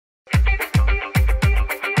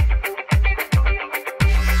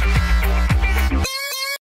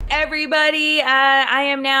everybody. I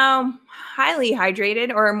am now highly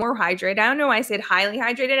hydrated or more hydrated. I don't know why I said highly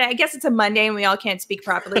hydrated. I guess it's a Monday and we all can't speak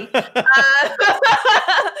properly.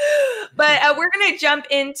 But we're going to jump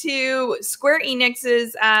into Square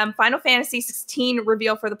Enix's Final Fantasy XVI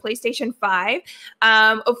reveal for the PlayStation 5.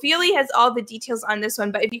 Ophelia has all the details on this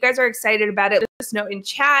one, but if you guys are excited about it, let us know in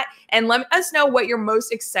chat and let us know what you're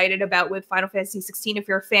most excited about with Final Fantasy XVI if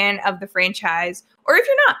you're a fan of the franchise or if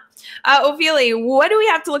you're not. Ophelia, what do we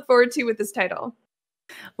have to look forward to with this title?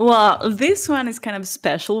 Well, this one is kind of a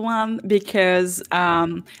special one because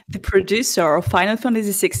the producer of Final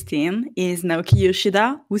Fantasy XVI is Naoki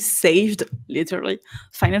Yoshida, who saved, literally,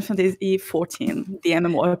 Final Fantasy XIV, the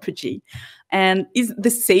MMORPG, and is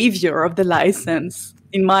the savior of the license.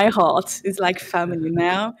 In my heart, it's like family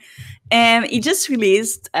now. And he just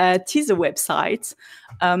released a teaser website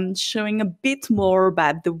showing a bit more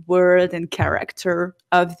about the world and character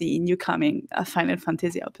of the new coming Final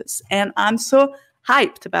Fantasy opus. And I'm so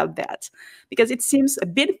hyped about that because it seems a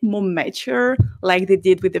bit more mature like they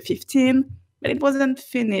did with the 15, but it wasn't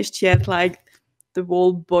finished yet. Like the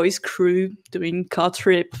whole boys crew doing car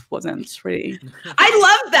trip wasn't really.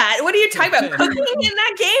 I love that. What are you talking about? Cooking in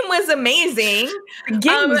that game was amazing. The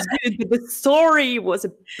game was good, but the story was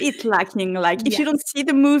a bit lacking. Like if you don't see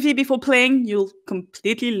the movie before playing, you're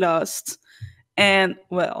completely lost. And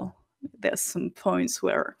well, there's some points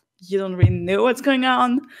where you don't really know what's going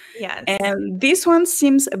on. Yes. And this one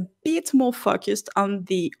seems a bit more focused on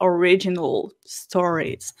the original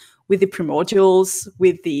stories with the primordials,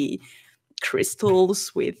 with the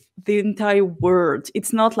crystals, with the entire world.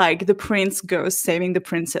 It's not like the prince goes saving the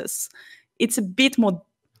princess. It's a bit more,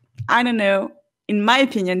 I don't know, in my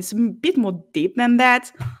opinion, it's a bit more deep than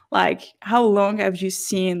that. Like, how long have you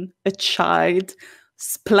seen a child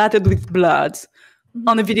splattered with blood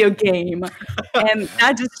on a video game? And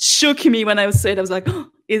that just shook me when I saw it. I was like, oh,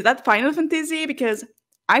 is that Final Fantasy? Because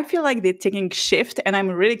I feel like they're taking shift and I'm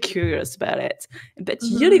really curious about it. But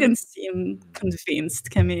you didn't seem convinced,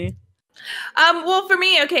 Camille. Well, for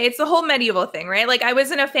me, okay, it's the whole medieval thing, right? Like, I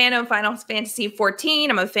wasn't a fan of Final Fantasy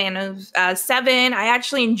 14. I'm a fan of 7. I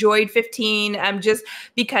actually enjoyed 15 just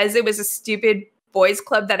because it was a stupid boys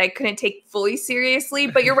club that I couldn't take fully seriously.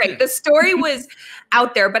 But you're right, the story was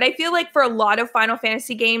out there. But I feel like for a lot of Final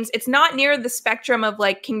Fantasy games, it's not near the spectrum of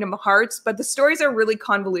like Kingdom Hearts, but the stories are really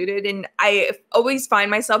convoluted. And I always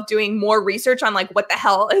find myself doing more research on like what the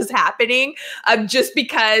hell is happening just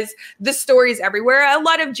because the story is everywhere. A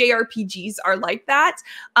lot of JRPGs are like that.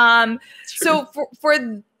 So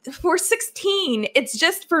for 16, it's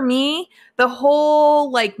just for me, the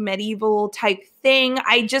whole like medieval type thing.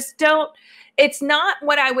 I just don't. It's not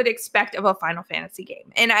what I would expect of a Final Fantasy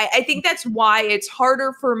game. And I think that's why it's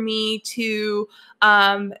harder for me to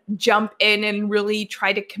jump in and really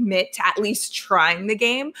try to commit to at least trying the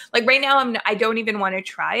game. Like right now, I don't even want to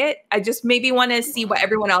try it. I just maybe want to see what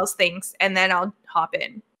everyone else thinks and then I'll hop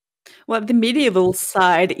in. Well, the medieval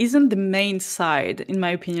side isn't the main side, in my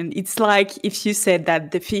opinion. It's like if you said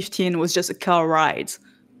that the 15 was just a car ride.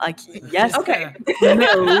 Like, yes, okay.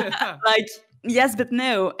 No, like, yes, but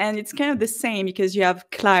no. And it's kind of the same because you have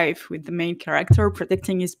Clive with the main character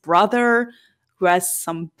protecting his brother who has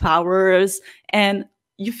some powers. And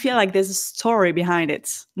you feel like there's a story behind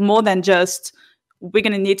it more than just, we're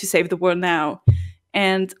going to need to save the world now.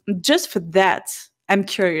 And just for that, I'm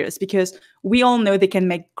curious because we all know they can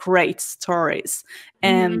make great stories.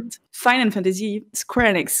 And Final Fantasy,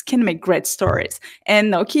 Square Enix can make great stories.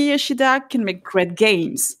 And Naoki Yoshida can make great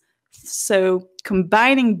games. So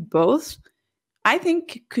combining both, I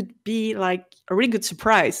think could be like a really good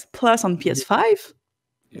surprise. Plus on PS5,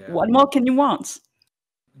 what more can you want?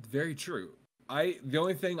 Very true. The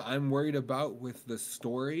only thing I'm worried about with the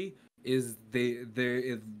story is there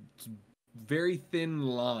is very thin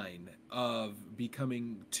line of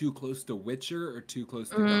becoming too close to Witcher or too close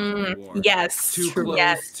to God of War. Yes. Too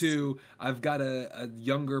close to I've got a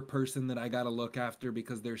younger person that I got to look after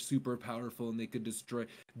because they're super powerful and they could destroy.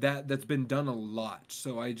 That's been done a lot.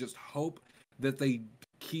 So I just hope that they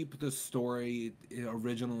keep the story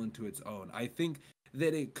original into its own. I think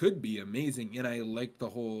that it could be amazing, and I like the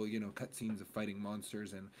whole, cutscenes of fighting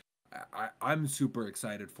monsters, and I'm super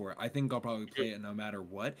excited for it. I think I'll probably play it no matter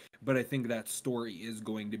what, but I think that story is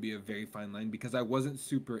going to be a very fine line because I wasn't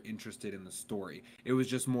super interested in the story. It was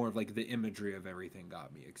just more of like the imagery of everything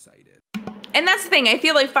got me excited. And that's the thing. I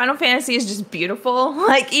feel like Final Fantasy is just beautiful.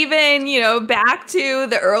 Like even, back to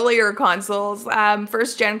the earlier consoles,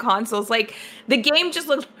 first gen consoles, like the game just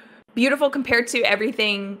looks beautiful compared to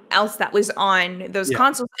everything else that was on those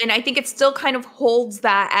consoles. And I think it still kind of holds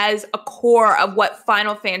that as a core of what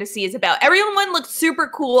Final Fantasy is about. Everyone looks super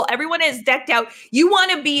cool. Everyone is decked out. You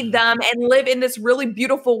want to be them and live in this really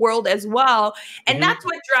beautiful world as well. And that's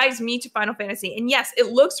what drives me to Final Fantasy. And yes,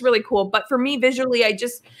 it looks really cool. But for me, visually,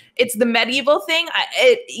 it's the medieval thing.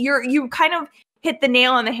 You kind of hit the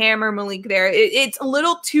nail on the hammer, Malik, there. It's a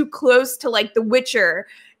little too close to like The Witcher,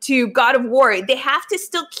 to God of War. They have to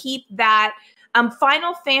still keep that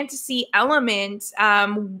Final Fantasy element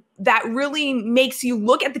that really makes you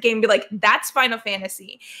look at the game and be like, that's Final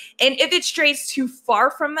Fantasy. And if it strays too far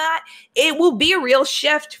from that, it will be a real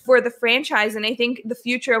shift for the franchise. And I think the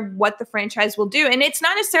future of what the franchise will do. And it's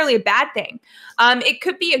not necessarily a bad thing. It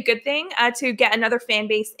could be a good thing to get another fan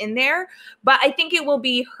base in there. But I think it will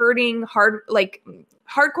be hurting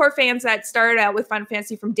hardcore fans that started out with Final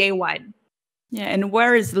Fantasy from day one. Yeah, and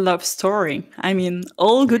where is the love story? I mean,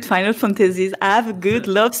 all good Final Fantasies have a good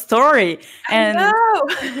love story. And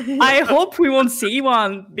I hope we won't see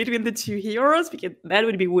one between the two heroes, because that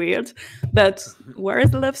would be weird. But where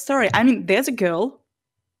is the love story? I mean, there's a girl.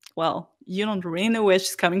 Well, you don't really know where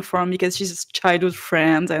she's coming from because she's a childhood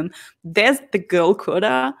friend. And there's the girl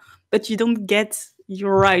quota, but you don't get,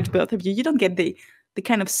 you're right, both of you, you don't get the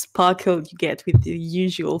kind of sparkle you get with the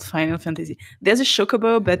usual Final Fantasy. There's a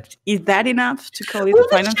chocobo, but is that enough to call it a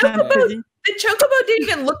Final Fantasy? The chocobo didn't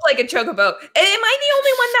even look like a chocobo. Am I the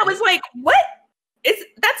only one that was like, what? That's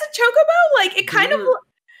a chocobo? Like, it kind of...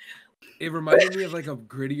 It reminded me of like a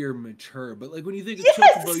grittier, mature, but like when you think of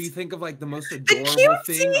chocobo, you think of like the most adorable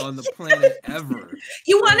thing on the planet ever.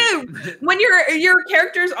 You want to, when your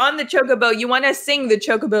character's on the chocobo, you want to sing the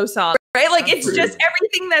chocobo song, right? Like it's just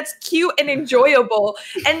everything that's cute and enjoyable,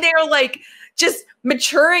 and they're like just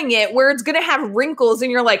maturing it where it's gonna have wrinkles,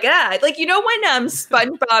 and you're like, like you know when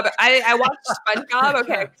SpongeBob, I watched SpongeBob,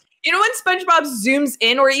 okay. You know when SpongeBob zooms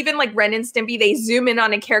in, or even like Ren and Stimpy, they zoom in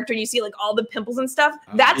on a character and you see like all the pimples and stuff?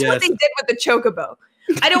 That's what they did with the chocobo.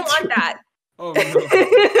 I don't want that. Oh, no.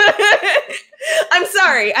 I'm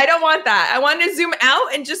sorry. I don't want that. I want to zoom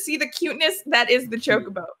out and just see the cuteness that is the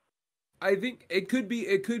chocobo. I think it could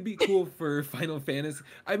be cool for Final Fantasy.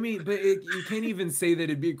 I mean, but you can't even say that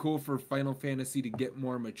it'd be cool for Final Fantasy to get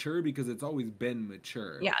more mature because it's always been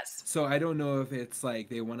mature. Yes. So I don't know if it's like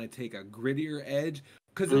they want to take a grittier edge.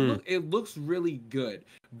 Because it looks really good,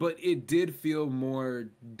 but it did feel more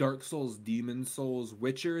Dark Souls, Demon Souls,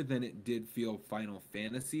 Witcher than it did feel Final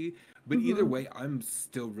Fantasy. But either way, I'm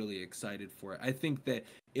still really excited for it. I think that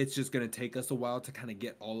it's just going to take us a while to kind of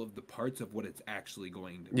get all of the parts of what it's actually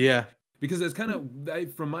going to be. Yeah. Because it's kind of,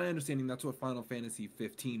 from my understanding, that's what Final Fantasy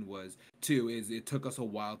 15 was, too, is it took us a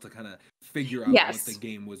while to kind of figure out what the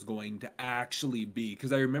game was going to actually be.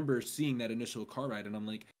 Because I remember seeing that initial car ride, and I'm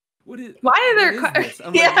like, why are there cars?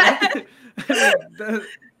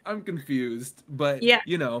 I'm confused, but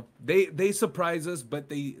you know, they surprise us, but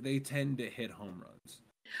they tend to hit home runs.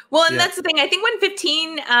 Well, and that's the thing. I think when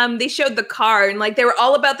 15, they showed the car, and like they were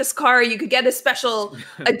all about this car. You could get a special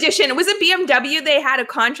edition. Was it BMW they had a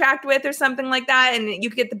contract with or something like that? And you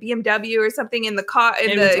could get the BMW or something in the car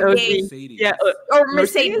in the game. Mercedes. Yeah, or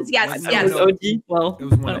Mercedes. Yes, yes. It was OG. Well, it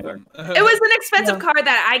was one of them. It was an expensive car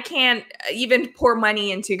that I can't even pour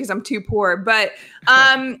money into because I'm too poor. But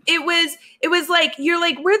it was like you're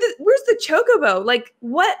like, where's the chocobo? Like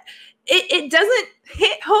what? It doesn't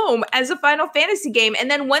hit home as a Final Fantasy game. And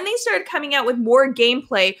then when they started coming out with more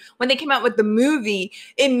gameplay, when they came out with the movie,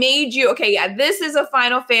 it made you, okay, yeah, this is a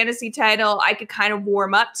Final Fantasy title I could kind of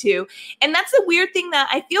warm up to. And that's the weird thing that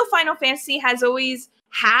I feel Final Fantasy has always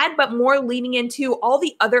had, but more leaning into all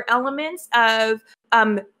the other elements of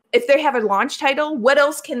if they have a launch title, what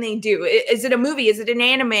else can they do? Is it a movie? Is it an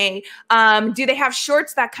anime? Do they have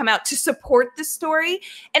shorts that come out to support the story?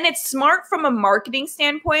 And it's smart from a marketing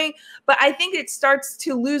standpoint, but I think it starts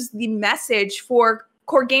to lose the message for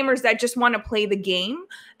core gamers that just want to play the game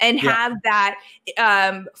and have that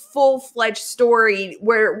full-fledged story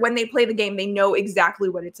where when they play the game, they know exactly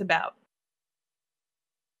what it's about.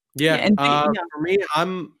 Yeah, for me,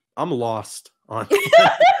 I'm lost on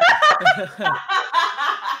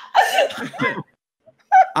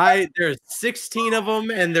there's 16 of them,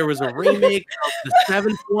 and there was a remake of the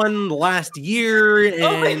 7th one last year,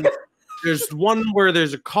 and there's one where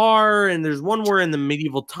there's a car, and there's one where in the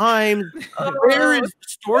medieval times. Where is the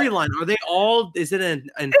storyline? Are they all? Is it an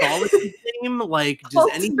anthology theme? Like, does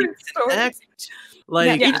anything connect?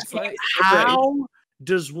 Like, how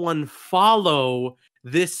does one follow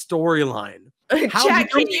this storyline?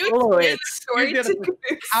 Jack, can you explain the story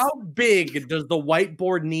how big does the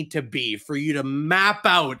whiteboard need to be for you to map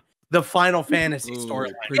out the Final Fantasy Ooh,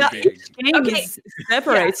 storyline. pretty Yeah, big. each game Okay. is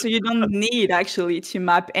separate, so you don't need actually to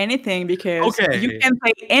map anything because you Okay. can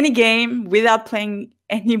play any game without playing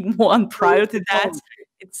any one prior to that.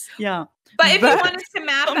 It's But if you wanted to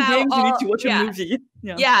map some out games you need all, to watch a movie.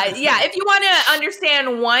 yeah. If you want to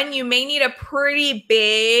understand one, you may need a pretty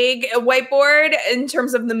big whiteboard in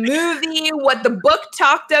terms of the movie, what the book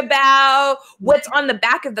talked about, what's on the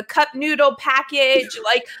back of the cup noodle package.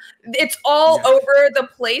 Like, it's all over the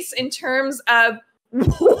place in terms of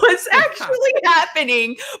what's actually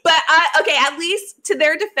happening. But okay, at least to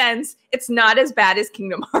their defense, it's not as bad as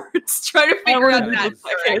Kingdom Hearts. Try to figure out that.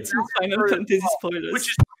 Final Fantasy spoilers. Which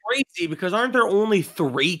is crazy because aren't there only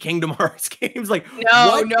 3 Kingdom Hearts games? Like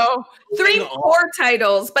No. 3 core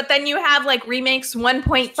titles, but then you have like remakes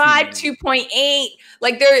 1.5, 2.8.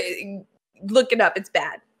 Like they're look it up. It's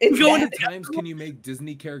bad. It's How bad. many times can you make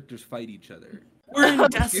Disney characters fight each other? We're in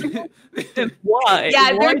decimals. Why?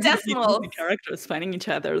 Yeah, Why they're do you need decimals. the characters fighting each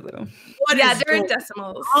other though? They're in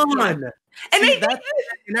decimals. on? And See, I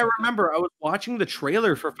I remember I was watching the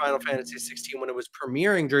trailer for Final Fantasy 16 when it was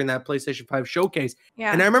premiering during that PlayStation 5 showcase.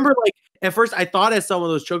 yeah. And I remember, like, at first I thought I saw one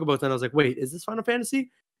of those chocobos, and I was like, wait, is this Final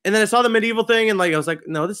Fantasy? And then I saw the medieval thing, and like I was like,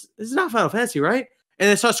 no, this is not Final Fantasy, right? And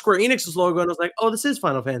I saw Square Enix's logo, and I was like, oh, this is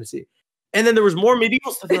Final Fantasy. And then there was more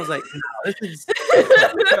medieval stuff, and I was like, no, this is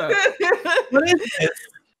what is this?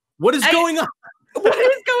 What is going on? What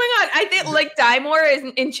is going on? I think like Dymore is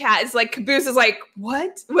in chat is like Caboose is like,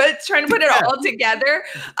 what's trying to put it all together.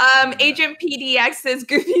 Agent PDX says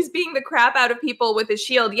Goofy's beating the crap out of people with his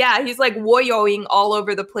shield. Yeah, he's like woyoing all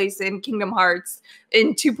over the place in Kingdom Hearts.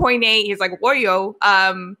 In 2.8, he's like woyo.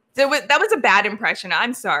 That was a bad impression.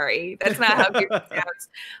 I'm sorry. That's not how Goofy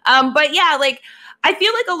sounds. But yeah, like I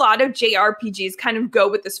feel like a lot of JRPGs kind of go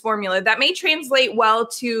with this formula that may translate well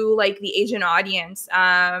to like the Asian audience.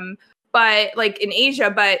 But like in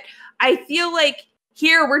Asia, but I feel like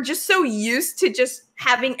here we're just so used to just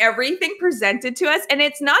having everything presented to us, and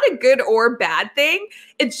it's not a good or bad thing.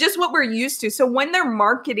 It's just what we're used to. So when they're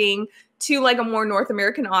marketing to like a more North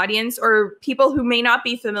American audience or people who may not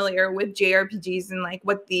be familiar with JRPGs and like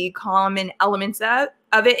what the common elements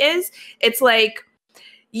of it is, it's like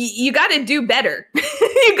you got to do better.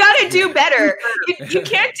 You got to do better. You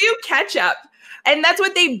can't do catch up. And that's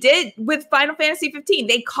what they did with Final Fantasy 15.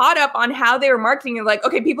 They caught up on how they were marketing and like,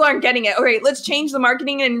 okay, people aren't getting it. All right, let's change the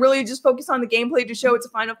marketing and really just focus on the gameplay to show it's a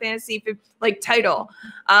Final Fantasy like title.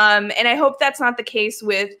 And I hope that's not the case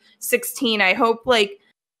with 16. I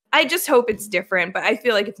just hope it's different, but I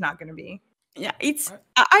feel like it's not going to be. Yeah,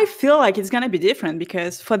 I feel like it's going to be different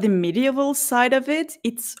because for the medieval side of it,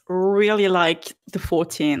 it's really like the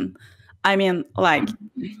 14. I mean, like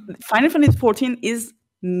Final Fantasy 14 is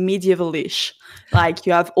medieval-ish. Like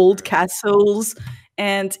you have old castles,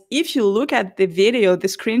 and if you look at the video, the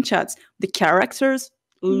screenshots, the characters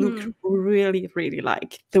look really, really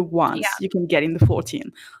like the ones you can get in the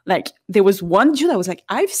 14. Like there was one dude I was like,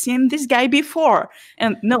 I've seen this guy before,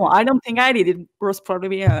 and no, I don't think I did. It was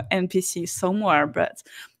probably an NPC somewhere, but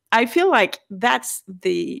I feel like that's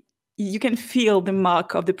you can feel the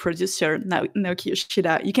mark of the producer, Naoki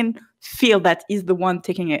Yoshida. You can feel that he's the one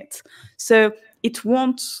taking it. So it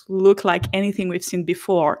won't look like anything we've seen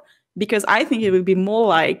before, because I think it will be more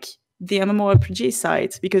like the MMORPG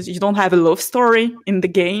side, because you don't have a love story in the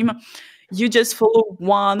game. You just follow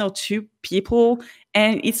 1 or 2 people,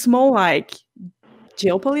 and it's more like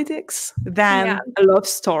geopolitics than a love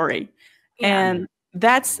story. And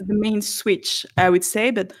that's the main switch, I would say.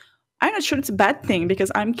 But I'm not sure it's a bad thing,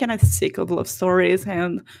 because I'm kind of sick of love stories,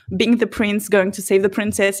 and being the prince going to save the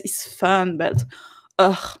princess is fun, but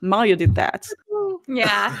Mario did that.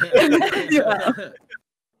 Yeah.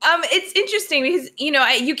 It's interesting because,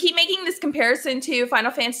 you keep making this comparison to Final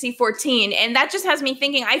Fantasy 14, and that just has me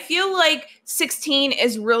thinking, I feel like 16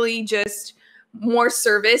 is really just more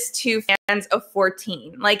service to fans of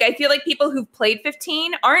 14. Like, I feel like people who've played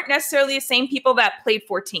 15 aren't necessarily the same people that played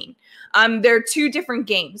 14. They're 2 different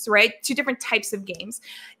games, right? 2 different types of games.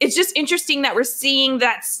 It's just interesting that we're seeing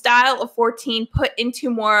that style of 14 put into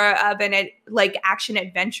more of an action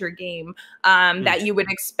adventure game that you would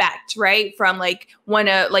expect, right? From like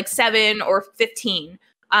 7 or 15.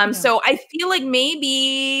 So I feel like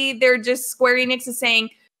maybe they're just Square Enix is saying,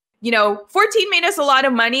 14 made us a lot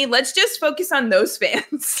of money. Let's just focus on those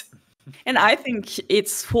fans. And I think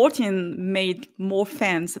it's 14 made more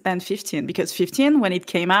fans than 15, because 15, when it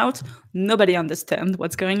came out, nobody understood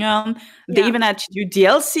what's going on. They even had to do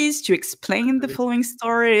DLCs to explain the following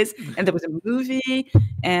stories, and there was a movie.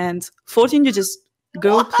 And 14, you just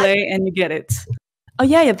go play and you get it. Oh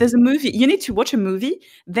yeah, there's a movie. You need to watch a movie,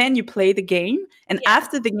 then you play the game, and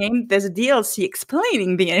after the game, there's a DLC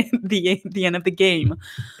explaining the end of the game.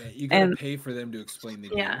 Yeah, you gotta pay for them to explain the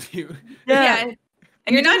game to you. Yeah. And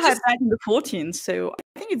You're you not don't have just that in the 14, so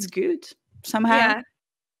I think it's good somehow. yeah.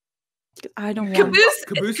 I don't want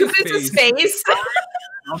Caboose's face.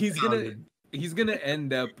 He's gonna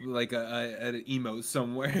end up like an emo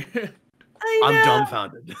somewhere. I'm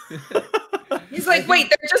dumbfounded. He's like, wait,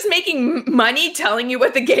 they're just making money telling you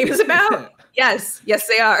what the game is about? Yes,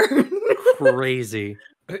 they are. Crazy.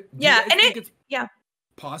 Yeah, and it's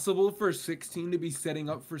possible for 16 to be setting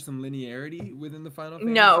up for some linearity within the Final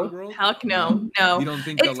Fantasy world? Heck no. You don't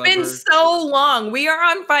think it's been so long. We are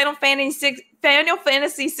on Final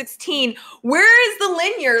Fantasy 16. Where is the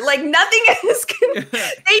linear? Like nothing is.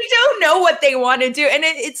 They don't know what they want to do, and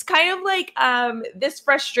it's kind of like this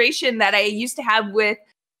frustration that I used to have with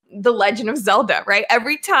The Legend of Zelda, right?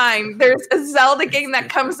 Every time there's a Zelda game that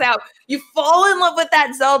comes out, you fall in love with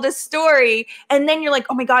that Zelda story, and then you're like,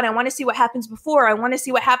 oh my God, I want to see what happens before. I want to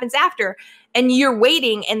see what happens after. And you're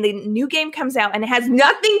waiting, and the new game comes out, and it has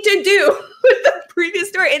nothing to do with the previous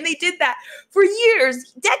story. And they did that for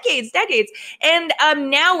years, decades. And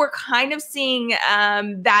now we're kind of seeing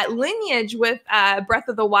that lineage with Breath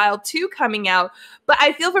of the Wild 2 coming out. But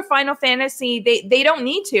I feel for Final Fantasy, they don't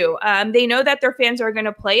need to. They know that their fans are going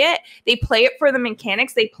to play it. They play it for the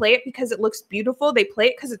mechanics. They play it because it looks beautiful. They play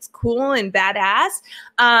it because it's cool and badass.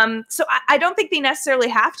 So I don't think they necessarily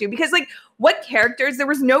have to, because like, what characters? There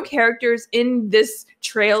was no characters in this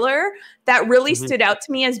trailer that really stood out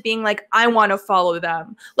to me as being like, I want to follow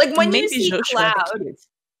them. Like when you see Cloud.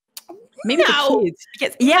 Maybe the kids.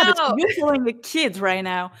 Because, but you're following the kids right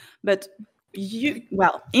now. But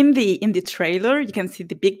in the trailer, you can see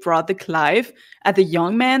the big brother Clive as a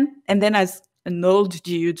young man, and then as an old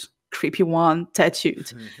dude, creepy one,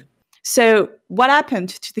 tattooed. So what happened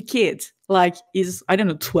to the kid? Like, he's, I don't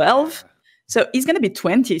know, 12? So he's going to be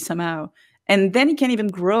 20 somehow. And then he can even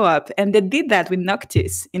grow up. And they did that with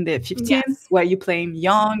Noctis in the 15, where you play him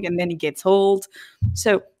young and then he gets old.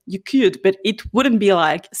 So you could, but it wouldn't be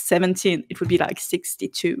like 17. It would be like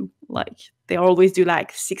 62. Like they always do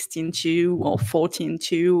like 16-2 or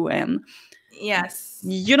 14-2. And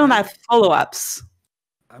you don't have follow-ups.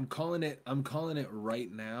 I'm calling it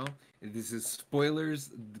right now. This is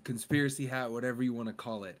spoilers, conspiracy hat, whatever you want to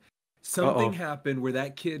call it. Something happened where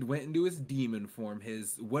that kid went into his demon form.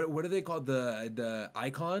 His what are they called? The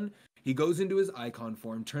icon. He goes into his icon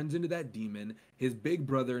form, turns into that demon. His big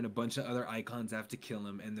brother and a bunch of other icons have to kill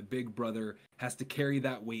him, and the big brother has to carry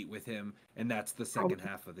that weight with him, and that's the second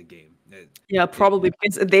half of the game. Probably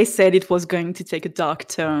because they said it was going to take a dark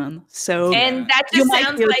turn. So and that just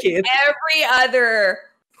sounds like every other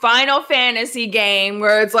Final Fantasy game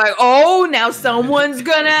where it's like, oh, now someone's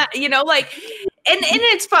gonna, and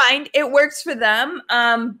it's fine. It works for them.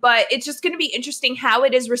 But it's just going to be interesting how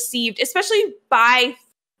it is received, especially by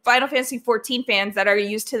Final Fantasy 14 fans that are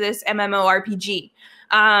used to this MMORPG.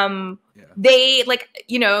 They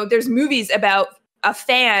there's movies about a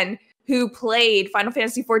fan who played Final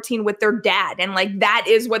Fantasy 14 with their dad. And like, that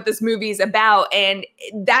is what this movie is about. And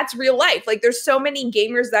that's real life. Like there's so many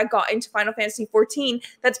gamers that got into Final Fantasy 14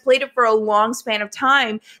 that's played it for a long span of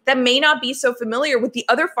time that may not be so familiar with the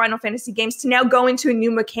other Final Fantasy games to now go into a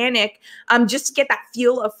new mechanic just to get that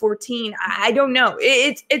feel of 14. I don't know.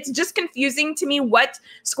 It's just confusing to me what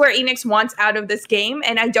Square Enix wants out of this game.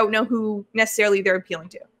 And I don't know who necessarily they're appealing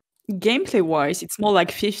to. Gameplay wise, it's more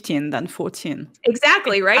like 15 than 14.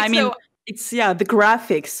 Exactly, right? I mean, it's the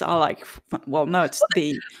graphics are like, well, not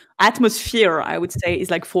the atmosphere, I would say, is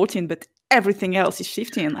like 14, but everything else is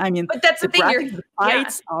 15. I mean, but that's the thing. The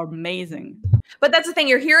fights are amazing. But that's the thing,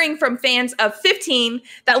 you're hearing from fans of 15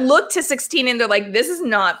 that look to 16 and they're like, this is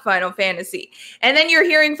not Final Fantasy. And then you're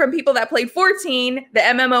hearing from people that played 14, the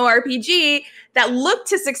MMORPG, that look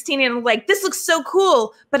to 16 and like, this looks so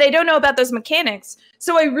cool, but I don't know about those mechanics.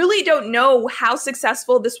 So I really don't know how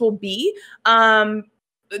successful this will be,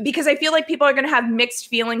 because I feel like people are going to have mixed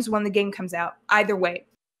feelings when the game comes out, either way.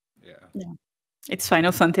 Yeah. It's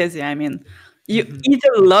Final Fantasy. I mean, you either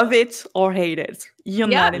love it or hate it. You're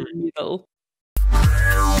not in the middle.